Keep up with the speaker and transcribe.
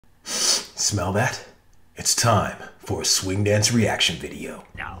Smell that? It's time for a swing dance reaction video.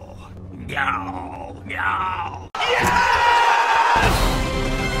 No, no, no.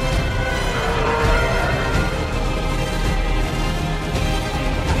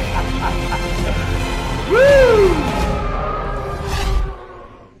 Woo!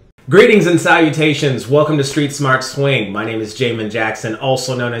 Greetings and salutations. Welcome to Street Smart Swing. My name is Jamin Jackson,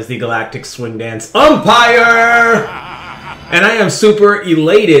 also known as the Galactic Swing Dance Umpire. And I am super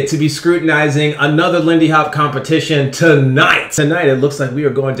elated to be scrutinizing another Lindy Hop competition tonight. Tonight, it looks like we are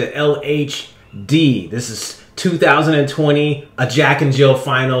going to LHD. This is 2020, a Jack and Jill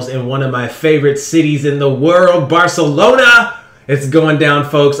finals in one of my favorite cities in the world, Barcelona. It's going down,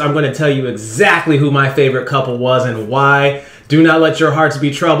 folks. I'm going to tell you exactly who my favorite couple was and why. Do not let your hearts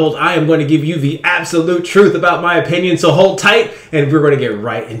be troubled. I am going to give you the absolute truth about my opinion, so hold tight, and we're going to get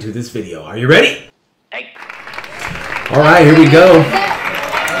right into this video. Are you ready? Hey. All right, here we go.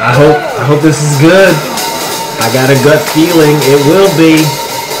 I hope this is good. I got a gut feeling it will be.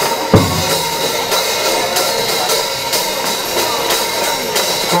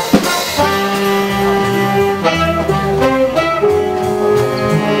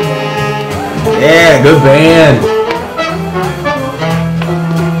 Yeah, good band.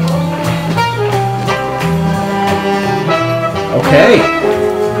 Okay.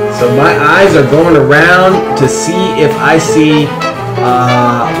 So my eyes are going around to see if I see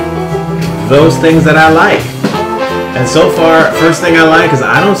those things that I like. And so far, first thing I like is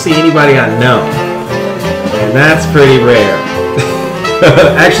I don't see anybody I know. And that's pretty rare.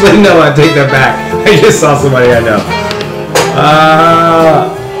 Actually, no, I take that back. I just saw somebody I know.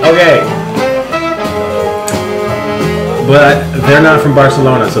 Okay. But they're not from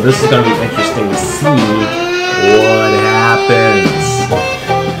Barcelona, so this is going to be interesting to see what happens.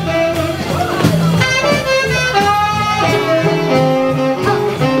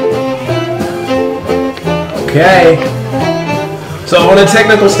 Okay, so on a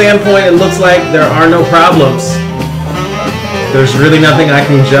technical standpoint, it looks like there are no problems. There's really nothing I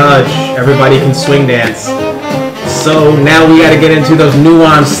can judge. Everybody can swing dance. So now we got to get into those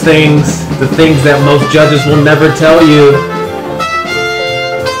nuanced things, the things that most judges will never tell you.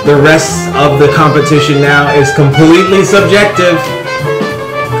 The rest of the competition now is completely subjective,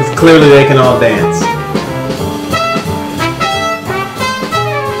 because clearly they can all dance.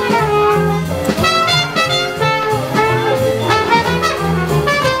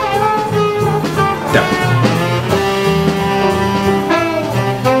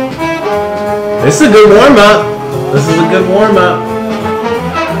 This is a good warm-up. This is a good warm-up.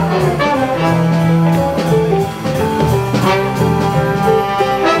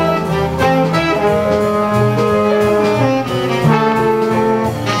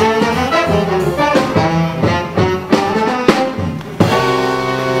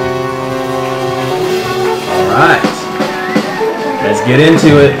 Alright. Let's get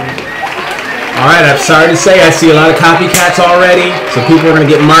into it. Alright, I'm sorry to say I see a lot of copycats already, so people are going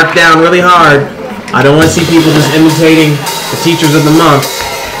to get marked down really hard. I don't want to see people just imitating the teachers of the month.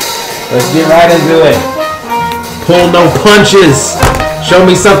 Let's get right into it. Pull no punches. Show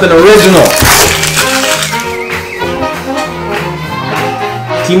me something original.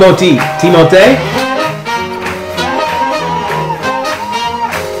 Timote?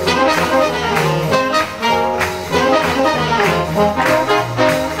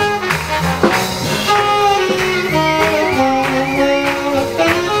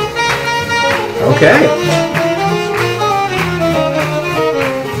 Okay.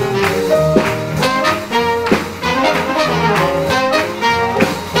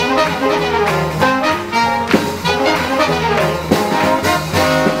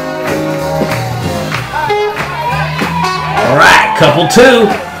 All right, couple two.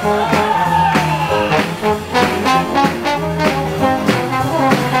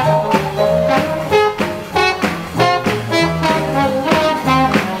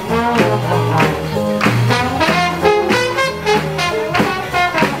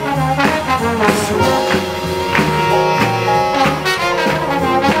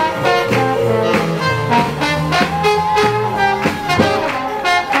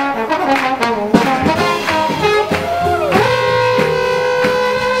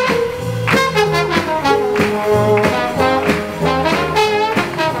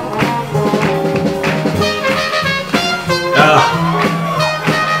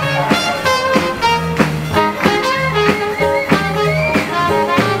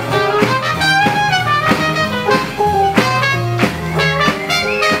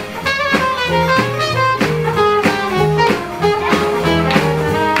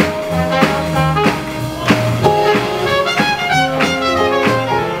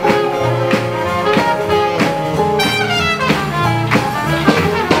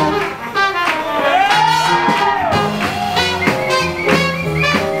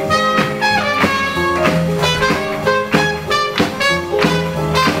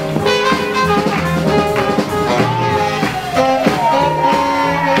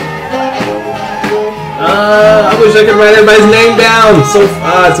 I can write everybody's name down. So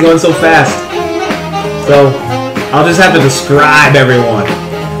it's going so fast. So I'll just have to describe everyone.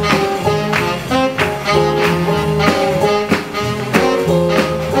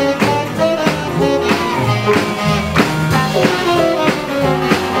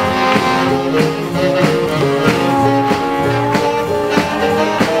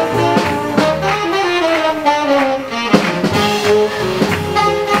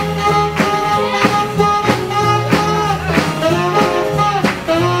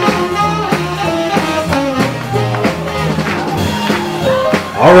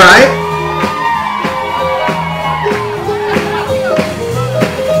 All right.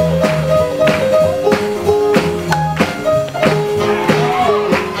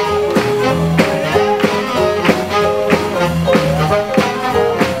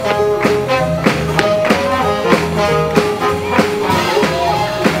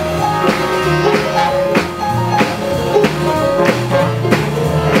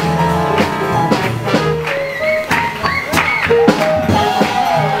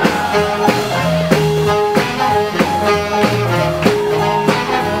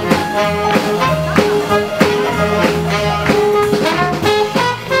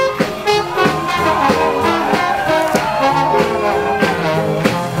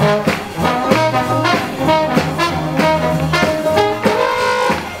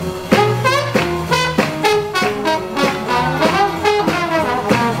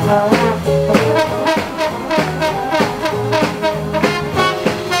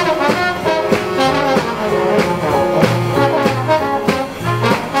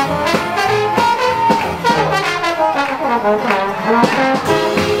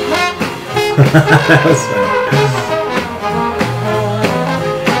 That was funny.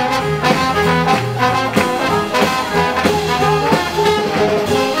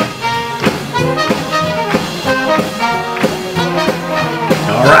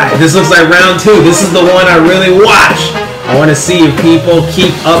 All right, this looks like round 2. This is the one I really watch. I want to see if people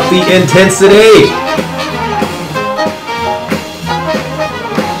keep up the intensity.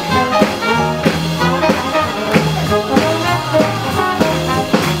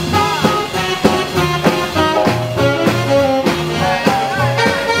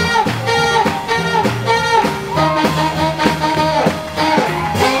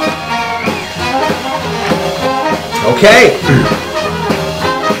 Okay.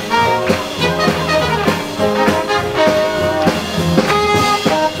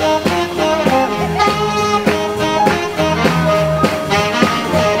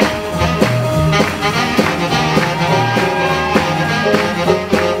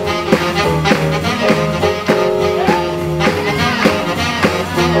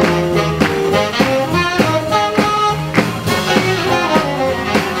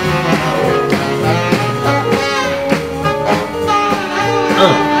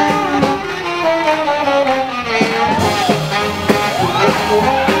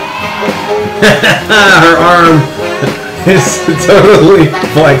 Her arm is totally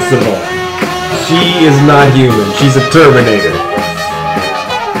flexible. She is not human. She's a Terminator.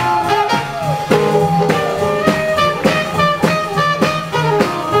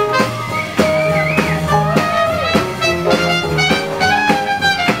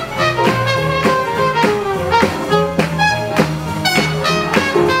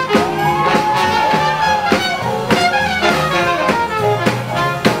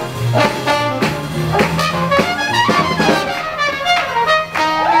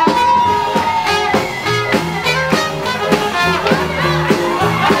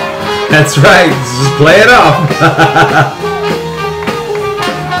 That's right, just play it off.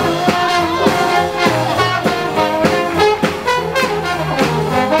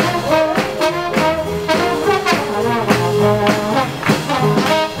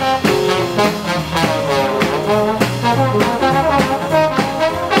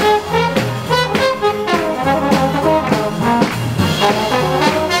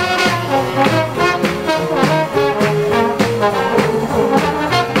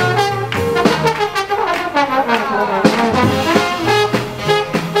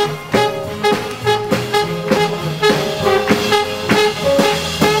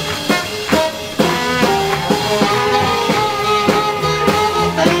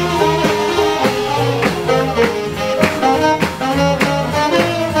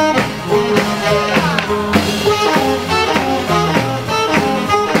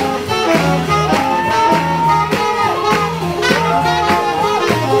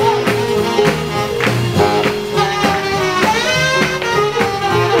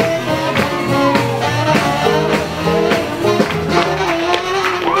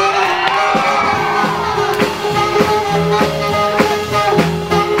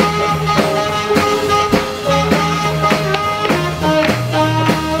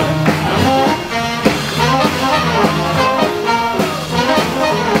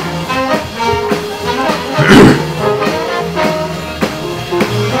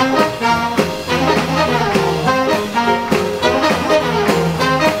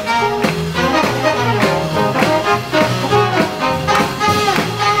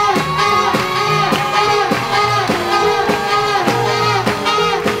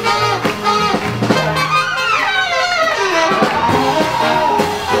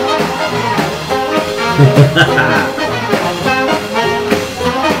 All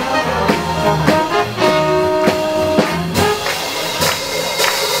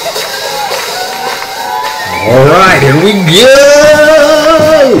right, here we go.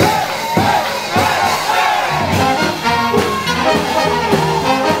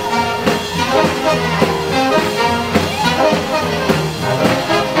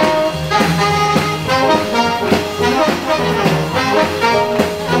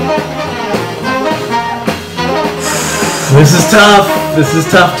 This is tough. This is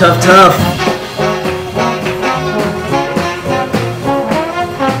tough, tough, tough.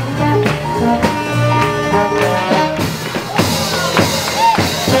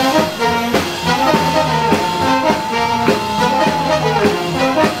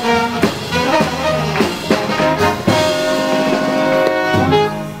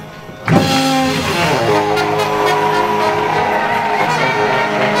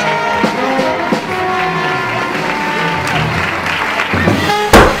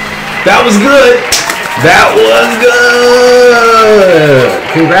 That was good. That was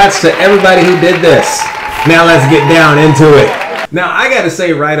good. Congrats to everybody who did this. Now let's get down into it. Now I got to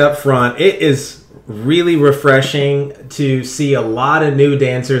say right up front, it is really refreshing to see a lot of new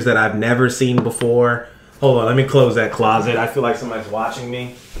dancers that I've never seen before. Hold on, let me close that closet. I feel like somebody's watching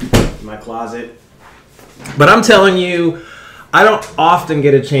me in my closet. But I'm telling you, I don't often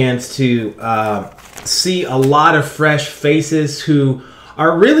get a chance to see a lot of fresh faces who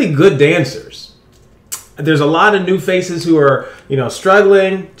are really good dancers. There's a lot of new faces who are,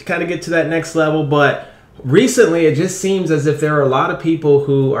 struggling to kind of get to that next level, but recently it just seems as if there are a lot of people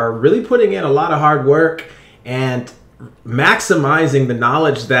who are really putting in a lot of hard work and maximizing the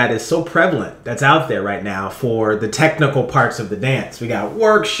knowledge that is so prevalent that's out there right now for the technical parts of the dance. We got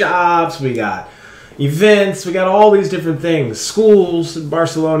workshops, we got events, we got all these different things, schools in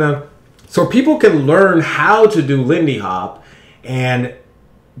Barcelona. So people can learn how to do Lindy Hop, and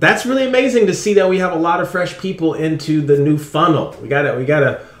that's really amazing to see that we have a lot of fresh people into the new funnel. We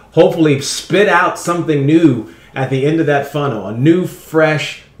gotta hopefully spit out something new at the end of that funnel, a new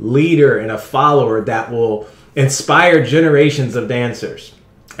fresh leader and a follower that will inspire generations of dancers.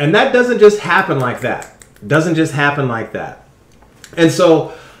 And that doesn't just happen like that. It doesn't just happen like that. And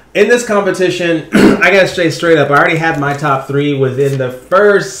so in this competition, I gotta say straight up, I already had my top 3 within the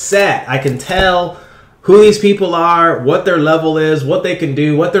first set. I can tell who these people are, what their level is, what they can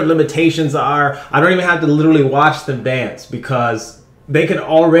do, what their limitations are. I don't even have to literally watch them dance because they can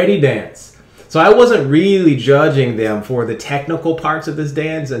already dance. So I wasn't really judging them for the technical parts of this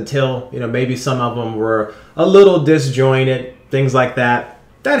dance until, maybe some of them were a little disjointed, things like that.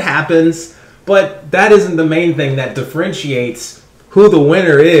 That happens, but that isn't the main thing that differentiates who the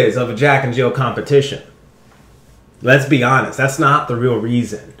winner is of a Jack and Jill competition. Let's be honest, that's not the real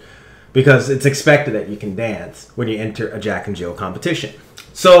reason, because it's expected that you can dance when you enter a Jack and Jill competition.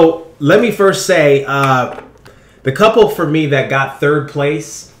 So let me first say, the couple for me that got 3rd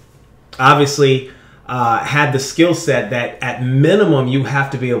place obviously had the skill set that at minimum you have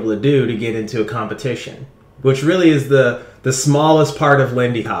to be able to do to get into a competition, which really is the smallest part of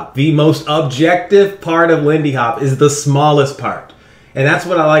Lindy Hop. The most objective part of Lindy Hop is the smallest part. And that's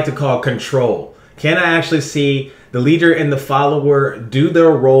what I like to call control. Can I actually see the leader and the follower do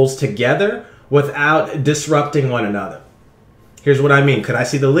their roles together without disrupting one another? Here's what I mean. Could I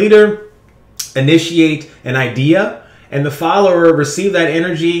see the leader initiate an idea and the follower receive that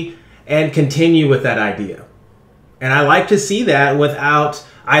energy and continue with that idea? And I like to see that without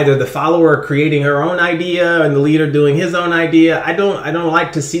either the follower creating her own idea and the leader doing his own idea. I don't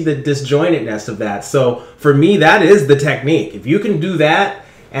like to see the disjointedness of that. So for me, that is the technique. If you can do that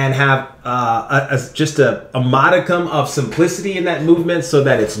and have just a modicum of simplicity in that movement so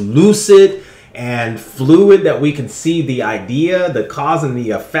that it's lucid and fluid, that we can see the idea, the cause and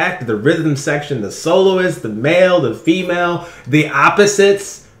the effect, the rhythm section, the soloist, the male, the female, the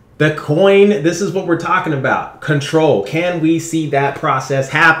opposites, the coin. This is what we're talking about. Control. Can we see that process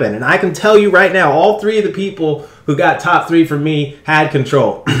happen? And I can tell you right now, all 3 of the people who got top 3 for me had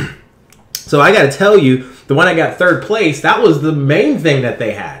control. So I got to tell you, the one I got 3rd place, that was the main thing that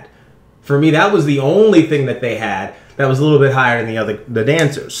they had. For me, that was the only thing that they had that was a little bit higher than the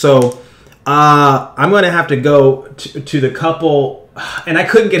dancers. So I'm going to have to go to the couple, and I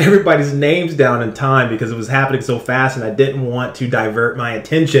couldn't get everybody's names down in time because it was happening so fast, and I didn't want to divert my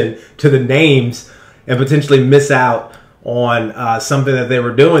attention to the names and potentially miss out on something that they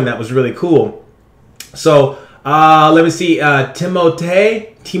were doing that was really cool. So let me see,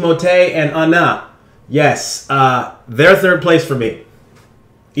 Timothée and Anna. Yes, they're 3rd place for me,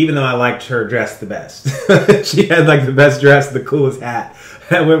 even though I liked her dress the best. She had like the best dress, the coolest hat.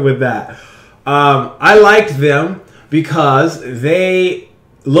 I went with that. I liked them because they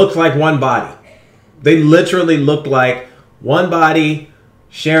looked like one body. They literally looked like one body,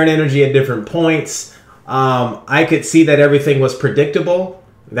 sharing energy at different points. I could see that everything was predictable.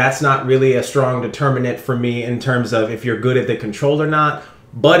 That's not really a strong determinant for me in terms of if you're good at the control or not.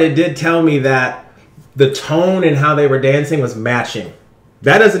 But it did tell me that the tone and how they were dancing was matching.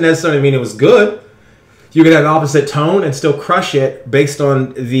 That doesn't necessarily mean it was good. You could have an opposite tone and still crush it based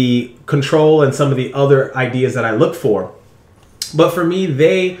on the control and some of the other ideas that I look for. But for me,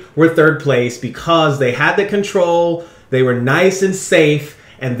 they were third place because they had the control, they were nice and safe,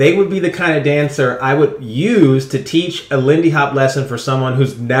 and they would be the kind of dancer I would use to teach a Lindy Hop lesson for someone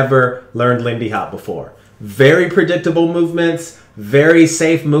who's never learned Lindy Hop before. Very predictable movements, very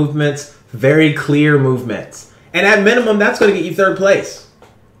safe movements, very clear movements. And at minimum, that's going to get you third place.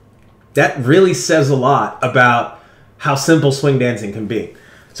 That really says a lot about how simple swing dancing can be.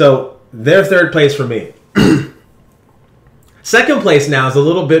 So they're third place for me. Second place now is a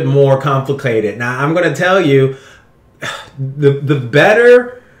little bit more complicated. Now, I'm going to tell you, the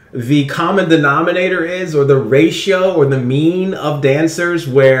better the common denominator is, or the ratio or the mean of dancers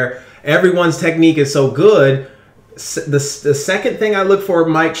where everyone's technique is so good, the second thing I look for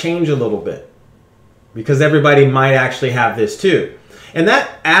might change a little bit because everybody might actually have this too. And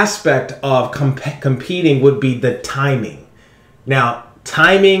that aspect of competing would be the timing. Now,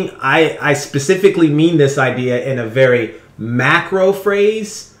 timing, I specifically mean this idea in a very macro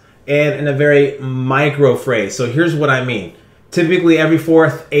phrase and in a very micro phrase. So here's what I mean. Typically every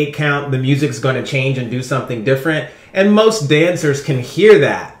fourth 8 count, the music's going to change and do something different. And most dancers can hear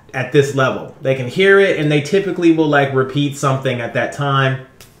that at this level. They can hear it and they typically will like repeat something at that time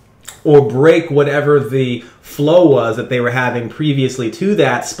or break whatever the flow was that they were having previously to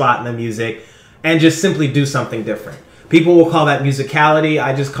that spot in the music and just simply do something different. People will call that musicality.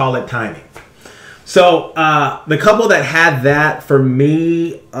 I just call it timing. So the couple that had that for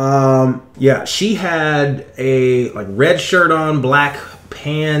me, yeah, she had a like red shirt on, black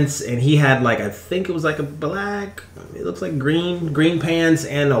pants, and he had like, I think it was like a black, it looks like green pants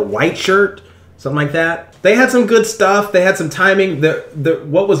and a white shirt, something like that. They had some good stuff. They had some timing.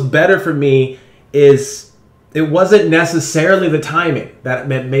 What was better for me is it wasn't necessarily the timing that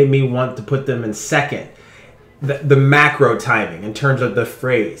made me want to put them in second. The macro timing in terms of the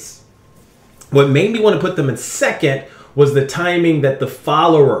phrase. What made me want to put them in second was the timing that the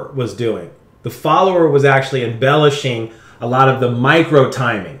follower was doing. The follower was actually embellishing a lot of the micro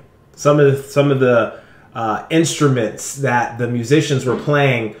timing. Some of the instruments that the musicians were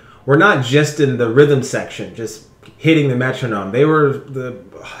playing were not just in the rhythm section, just hitting the metronome. The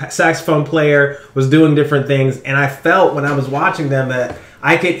saxophone player was doing different things, and I felt when I was watching them that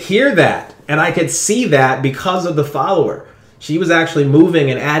I could hear that and I could see that because of the follower. She was actually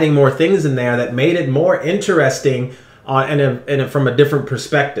moving and adding more things in there that made it more interesting from a different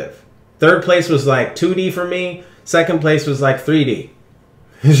perspective. Third place was like 2D for me. Second place was like 3D.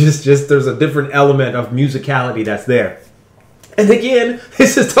 It's just there's a different element of musicality that's there. And again,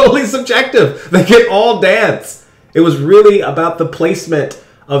 this is totally subjective. They can all dance. It was really about the placement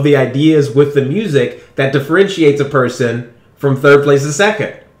of the ideas with the music that differentiates a person from third place to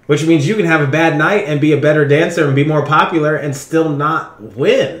second. Which means you can have a bad night and be a better dancer and be more popular and still not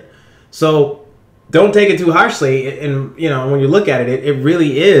win. So don't take it too harshly. And you know, when you look at it, it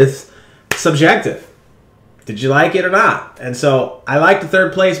really is subjective. Did you like it or not? And so I liked the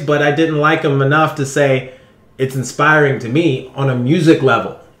third place, but I didn't like them enough to say it's inspiring to me on a music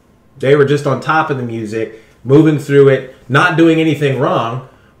level. They were just on top of the music, moving through it, not doing anything wrong.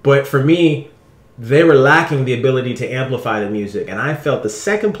 But for me, they were lacking the ability to amplify the music. And I felt the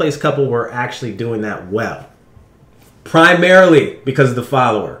second place couple were actually doing that well. Primarily because of the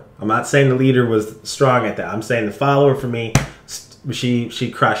follower. I'm not saying the leader was strong at that. I'm saying the follower for me,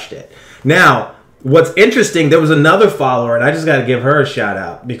 she crushed it. Now, what's interesting, there was another follower, and I just got to give her a shout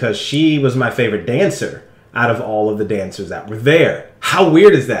out because she was my favorite dancer out of all of the dancers that were there. How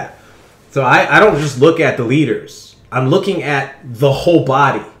weird is that? So I don't just look at the leaders. I'm looking at the whole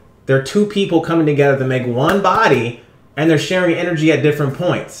body. There are two people coming together to make one body, and they're sharing energy at different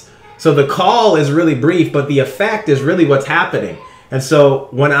points. So the call is really brief, but the effect is really what's happening. And so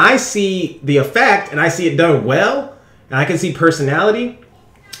when I see the effect, and I see it done well, and I can see personality,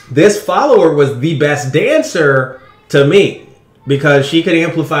 this follower was the best dancer to me because she could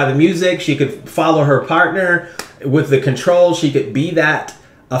amplify the music. She could follow her partner with the control. She could be that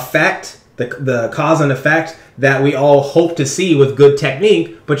effect, the cause and effect that we all hope to see with good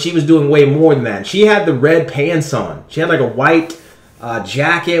technique, but she was doing way more than that. She had the red pants on. She had like a white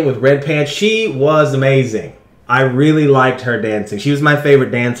jacket with red pants. She was amazing. I really liked her dancing. She was my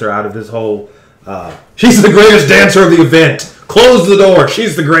favorite dancer out of this whole... she's the greatest dancer of the event. Close the door.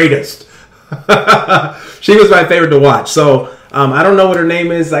 She's the greatest. She was my favorite to watch. So I don't know what her name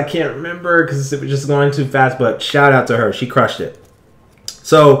is. I can't remember because it was just going too fast. But shout out to her. She crushed it.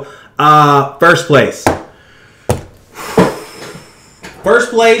 So first place.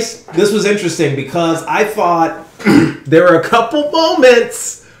 First place, this was interesting because I thought there were a couple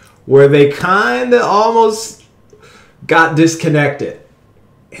moments where they kind of almost got disconnected.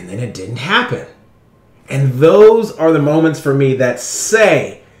 And then it didn't happen. And those are the moments for me that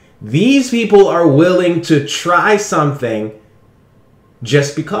say these people are willing to try something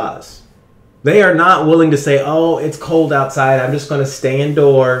just because. They are not willing to say, oh, it's cold outside. I'm just going to stay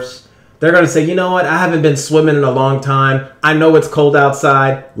indoors. They're going to say, you know what? I haven't been swimming in a long time. I know it's cold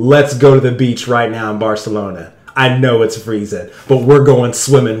outside. Let's go to the beach right now in Barcelona. I know it's freezing, but we're going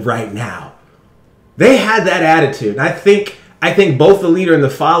swimming right now. They had that attitude. And I think both the leader and the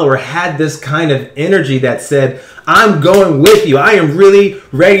follower had this kind of energy that said, I'm going with you. I am really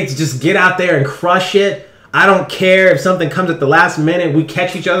ready to just get out there and crush it. I don't care if something comes at the last minute. We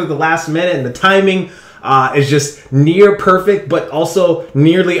catch each other at the last minute and the timing is just near perfect, but also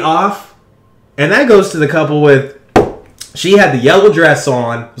nearly off. And that goes to the couple with, she had the yellow dress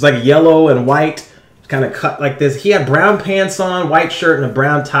on. It was like yellow and white, kind of cut like this. He had brown pants on, white shirt and a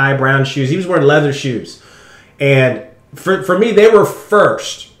brown tie, brown shoes. He was wearing leather shoes. And for me, they were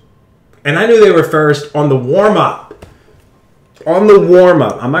first. And I knew they were first on the warm-up. On the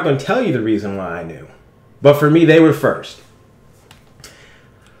warm-up. I'm not going to tell you the reason why I knew. But for me, they were first.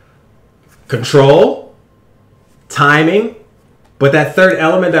 Control, timing, but that third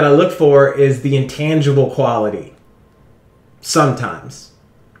element that I look for is the intangible quality. Sometimes.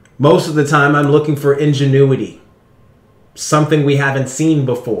 Most of the time, I'm looking for ingenuity. Something we haven't seen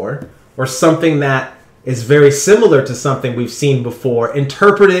before, or something that is very similar to something we've seen before.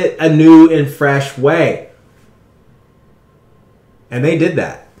 Interpret it a new and fresh way. And they did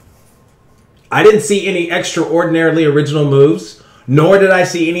that. I didn't see any extraordinarily original moves, nor did I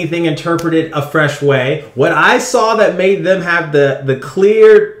see anything interpreted a fresh way. What I saw that made them have the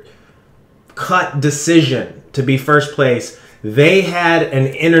clear-cut decision to be first place, they had an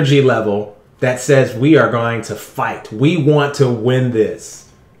energy level that says we are going to fight. We want to win this.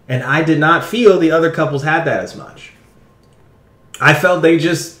 And I did not feel the other couples had that as much. I felt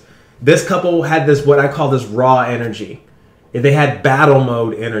this couple had this, what I call this raw energy. They had battle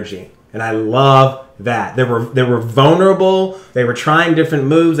mode energy. And I love that. They were vulnerable. They were trying different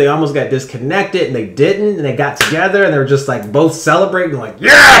moves. They almost got disconnected and they didn't. And they got together and they were just like both celebrating like,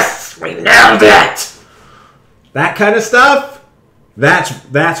 yes, we nailed it. That kind of stuff.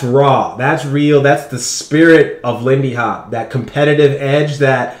 That's raw. That's real. That's the spirit of Lindy Hop. That competitive edge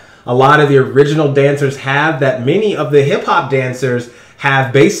that a lot of the original dancers have, that many of the hip hop dancers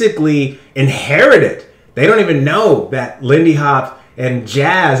have basically inherited. They don't even know that Lindy Hop and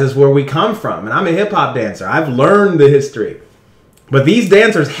jazz is where we come from. And I'm a hip hop dancer. I've learned the history. But these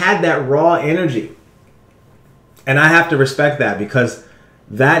dancers had that raw energy. And I have to respect that because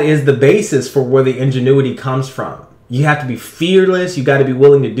that is the basis for where the ingenuity comes from. You have to be fearless. You got to be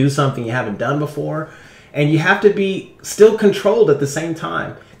willing to do something you haven't done before. And you have to be still controlled at the same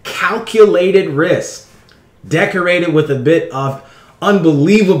time. Calculated risk. Decorated with a bit of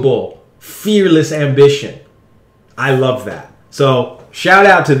unbelievable, fearless ambition. I love that. So shout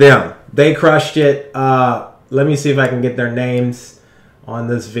out to them. They crushed it. Let me see if I can get their names on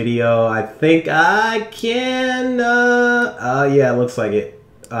this video. I think I can. Yeah, it looks like it.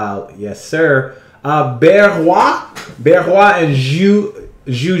 Yes, sir. Berrois and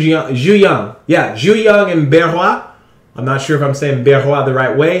Zhu Young. Yeah, Zhu Young and Berrois. I'm not sure if I'm saying Berrois the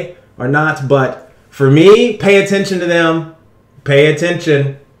right way or not, but for me, pay attention to them. Pay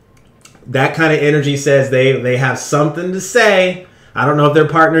attention. That kind of energy says they have something to say. I don't know if they're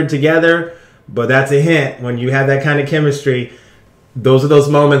partnered together, but that's a hint. When you have that kind of chemistry, those are those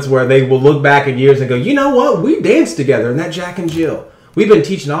moments where they will look back in years and go, you know what? We danced together in that Jack and Jill. We've been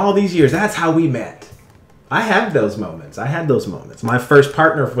teaching all these years. That's how we met. I have those moments. I had those moments. My first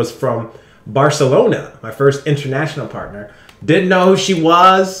partner was from Barcelona, my first international partner. Didn't know who she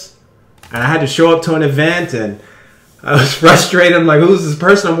was, and I had to show up to an event, and I was frustrated. I'm like, who's this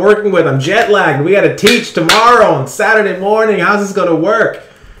person I'm working with? I'm jet lagged. We got to teach tomorrow on Saturday morning. How's this going to work?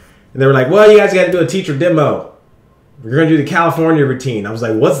 And they were like, well, you guys got to do a teacher demo. We're going to do the California routine. I was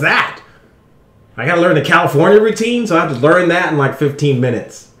like, what's that? I got to learn the California routine? So I have to learn that in like 15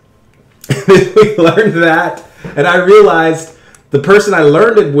 minutes. We learned that, and I realized the person I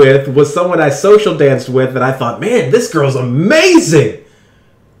learned it with was someone I social danced with, and I thought, man, this girl's amazing.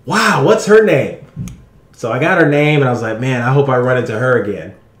 Wow, what's her name? So I got her name and I was like, man, I hope I run into her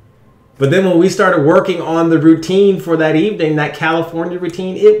again. But then when we started working on the routine for that evening, that California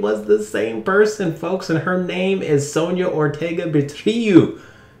routine, it was the same person, folks. And her name is Sonia Ortega Betriu,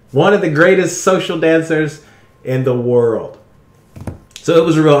 one of the greatest social dancers in the world. So it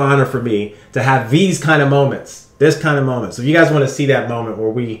was a real honor for me to have these kind of moments, this kind of moment. So if you guys want to see that moment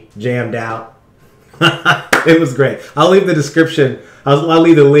where we jammed out, it was great. I'll leave the description. I'll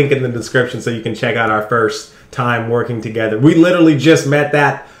leave the link in the description so you can check out our first time working together. We literally just met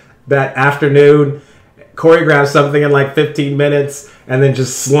that afternoon, choreographed something in like 15 minutes, and then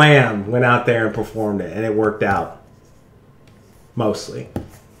just went out there and performed it, and it worked out mostly.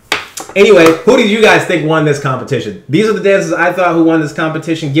 Anyway, who did you guys think won this competition? These are the dancers I thought who won this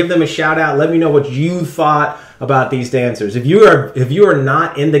competition. Give them a shout out. Let me know what you thought about these dancers. If you are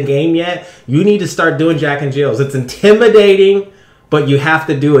not in the game yet, you need to start doing Jack and Jills. It's intimidating, but you have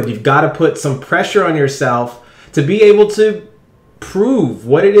to do it. You've got to put some pressure on yourself to be able to prove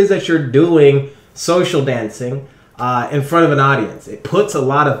what it is that you're doing social dancing in front of an audience. It puts a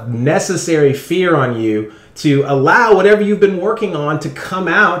lot of necessary fear on you to allow whatever you've been working on to come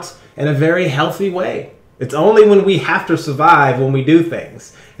out in a very healthy way. It's only when we have to survive when we do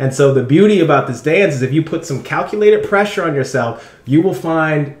things. And so the beauty about this dance is if you put some calculated pressure on yourself, you will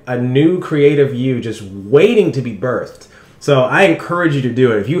find a new creative you just waiting to be birthed. So I encourage you to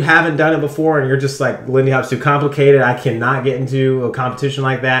do it. If you haven't done it before and you're just like, Lindy Hop's too complicated, I cannot get into a competition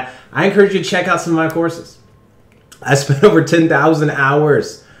like that, I encourage you to check out some of my courses. I spent over 10,000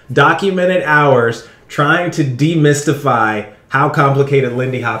 hours, documented hours, trying to demystify how complicated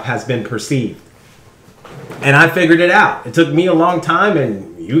Lindy Hop has been perceived. And I figured it out. It took me a long time,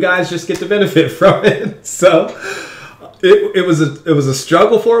 and you guys just get to benefit from it. So it was a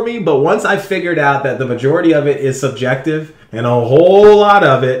struggle for me, but once I figured out that the majority of it is subjective and a whole lot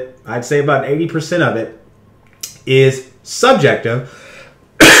of it, I'd say about 80% of it is subjective,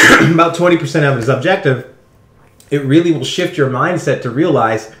 about 20% of it is objective, it really will shift your mindset to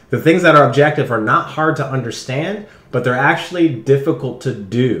realize the things that are objective are not hard to understand, but they're actually difficult to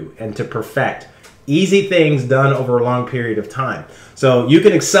do and to perfect. Easy things done over a long period of time. So you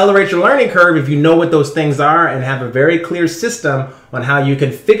can accelerate your learning curve if you know what those things are and have a very clear system on how you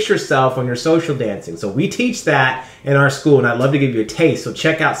can fix yourself when you're social dancing. So we teach that in our school, and I'd love to give you a taste. So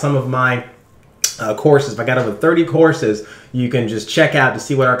check out some of my courses. If I got over 30 courses, you can just check out to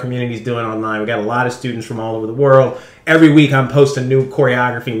see what our community is doing online. We got a lot of students from all over the world. Every week I'm posting new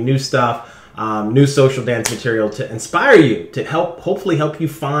choreography, new stuff, new social dance material to inspire you, to hopefully help you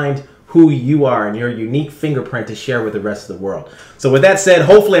find who you are and your unique fingerprint to share with the rest of the world. So with that said,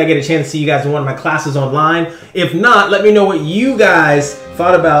 hopefully I get a chance to see you guys in one of my classes online. If not, let me know what you guys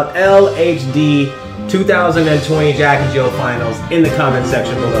thought about LHD 2020 Jack and Jill Finals in the comment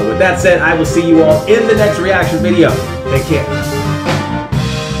section below. With that said, I will see you all in the next reaction video. Take care.